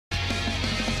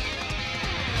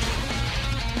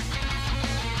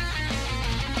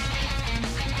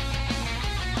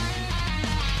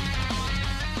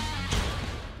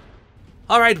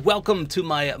Alright, welcome to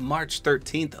my March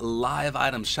 13th live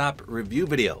item shop review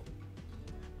video.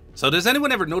 So does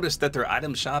anyone ever notice that their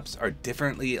item shops are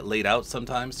differently laid out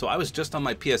sometimes? So I was just on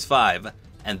my PS5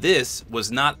 and this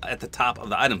was not at the top of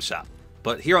the item shop.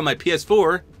 But here on my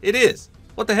PS4, it is.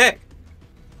 What the heck?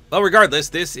 Well, regardless,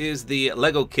 this is the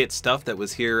Lego kit stuff that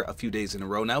was here a few days in a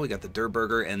row now. We got the Durr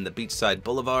Burger and the Beachside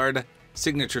Boulevard.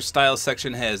 Signature style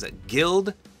section has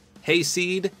Guild,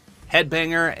 Hayseed,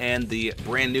 Headbanger, and the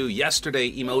brand new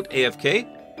yesterday emote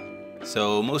AFK.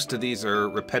 So most of these are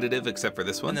repetitive except for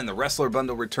this one. And then the Wrestler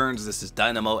bundle returns. This is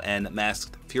Dynamo and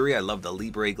Masked Fury. I love the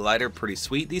Libre glider, pretty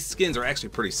sweet. These skins are actually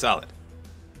pretty solid.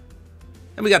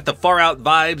 And we got the Far Out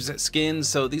Vibes skins,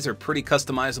 so these are pretty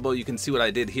customizable. You can see what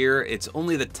I did here. It's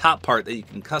only the top part that you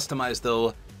can customize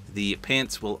though. The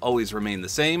pants will always remain the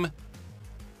same.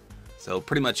 So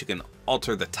pretty much you can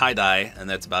alter the tie-dye and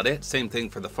that's about it. Same thing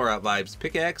for the Far Out Vibes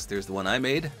pickaxe. There's the one I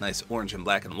made. Nice orange and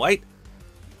black and white.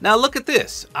 Now look at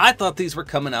this. I thought these were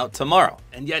coming out tomorrow,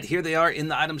 and yet here they are in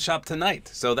the item shop tonight.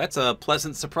 So that's a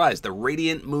pleasant surprise. The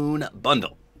Radiant Moon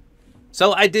bundle.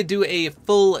 So I did do a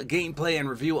full gameplay and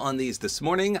review on these this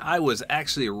morning. I was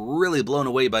actually really blown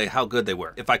away by how good they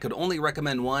were. If I could only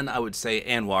recommend one, I would say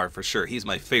Anwar for sure. He's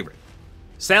my favorite.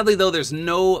 Sadly though, there's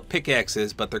no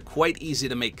pickaxes, but they're quite easy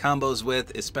to make combos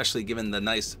with, especially given the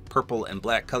nice purple and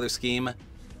black color scheme.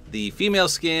 The female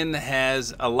skin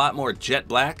has a lot more jet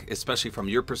black, especially from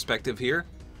your perspective here.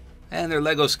 And their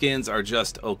Lego skins are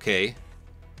just okay,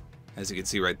 as you can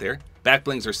see right there. Back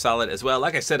blings are solid as well.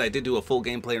 Like I said, I did do a full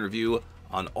gameplay and review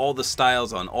on all the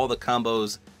styles, on all the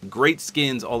combos. Great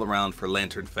skins all around for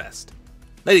Lantern Fest.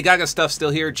 Lady Gaga stuff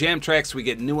still here. Jam Tracks, we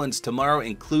get new ones tomorrow,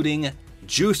 including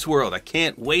Juice WRLD. I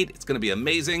can't wait. It's going to be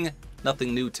amazing.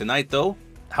 Nothing new tonight though.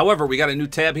 However, we got a new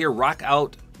tab here, Rock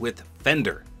Out with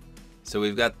Fender. So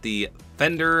we've got the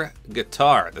Fender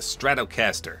guitar, the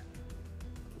Stratocaster.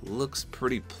 Looks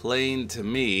pretty plain to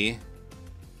me.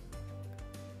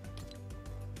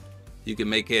 You can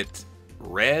make it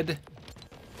red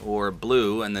or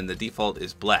blue, and then the default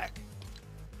is black.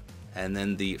 And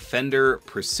then the Fender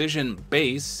Precision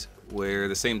Bass, where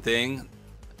the same thing.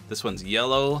 This one's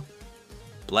yellow,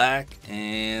 black,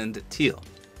 and teal.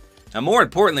 Now more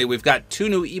importantly, we've got two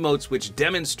new emotes which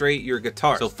demonstrate your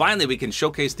guitar. So finally we can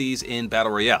showcase these in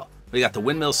Battle Royale. We got the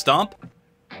Windmill Stomp.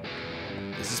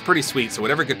 This is pretty sweet. So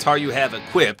whatever guitar you have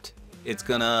equipped, it's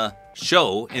gonna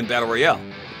show in Battle Royale.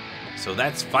 So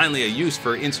that's finally a use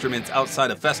for instruments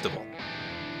outside of festival.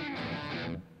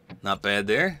 Not bad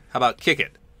there. How about Kick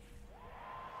It?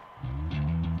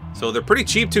 So they're pretty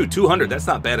cheap too, 200, that's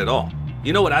not bad at all.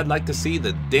 You know what I'd like to see?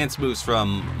 The dance moves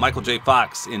from Michael J.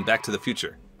 Fox in Back to the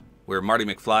Future, where Marty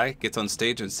McFly gets on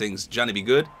stage and sings Johnny Be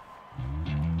Good.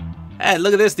 And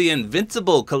look at this, the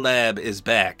Invincible collab is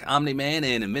back. Omni-Man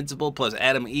and Invincible plus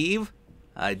Adam Eve.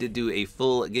 I did do a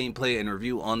full gameplay and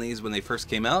review on these when they first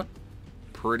came out.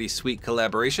 Pretty sweet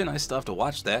collaboration. I still have to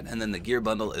watch that. And then the gear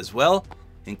bundle as well,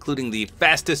 including the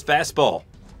Fastest Fastball.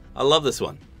 I love this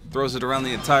one. Throws it around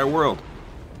the entire world.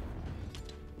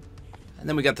 And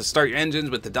then we got the Start Your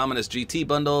Engines with the Dominus GT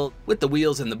bundle, with the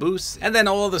wheels and the boosts, and then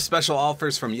all the special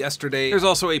offers from yesterday. There's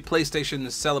also a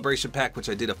PlayStation Celebration Pack, which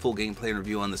I did a full gameplay and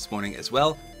review on this morning as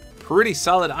well. Pretty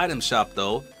solid item shop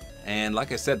though, and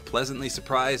like I said, pleasantly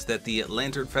surprised that the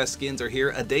Lantern Fest skins are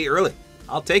here a day early.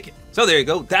 I'll take it. So there you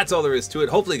go, that's all there is to it.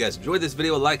 Hopefully you guys enjoyed this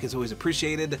video. A like is always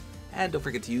appreciated, and don't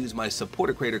forget to use my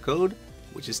Support-A-Creator Code,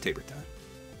 which is tabortime.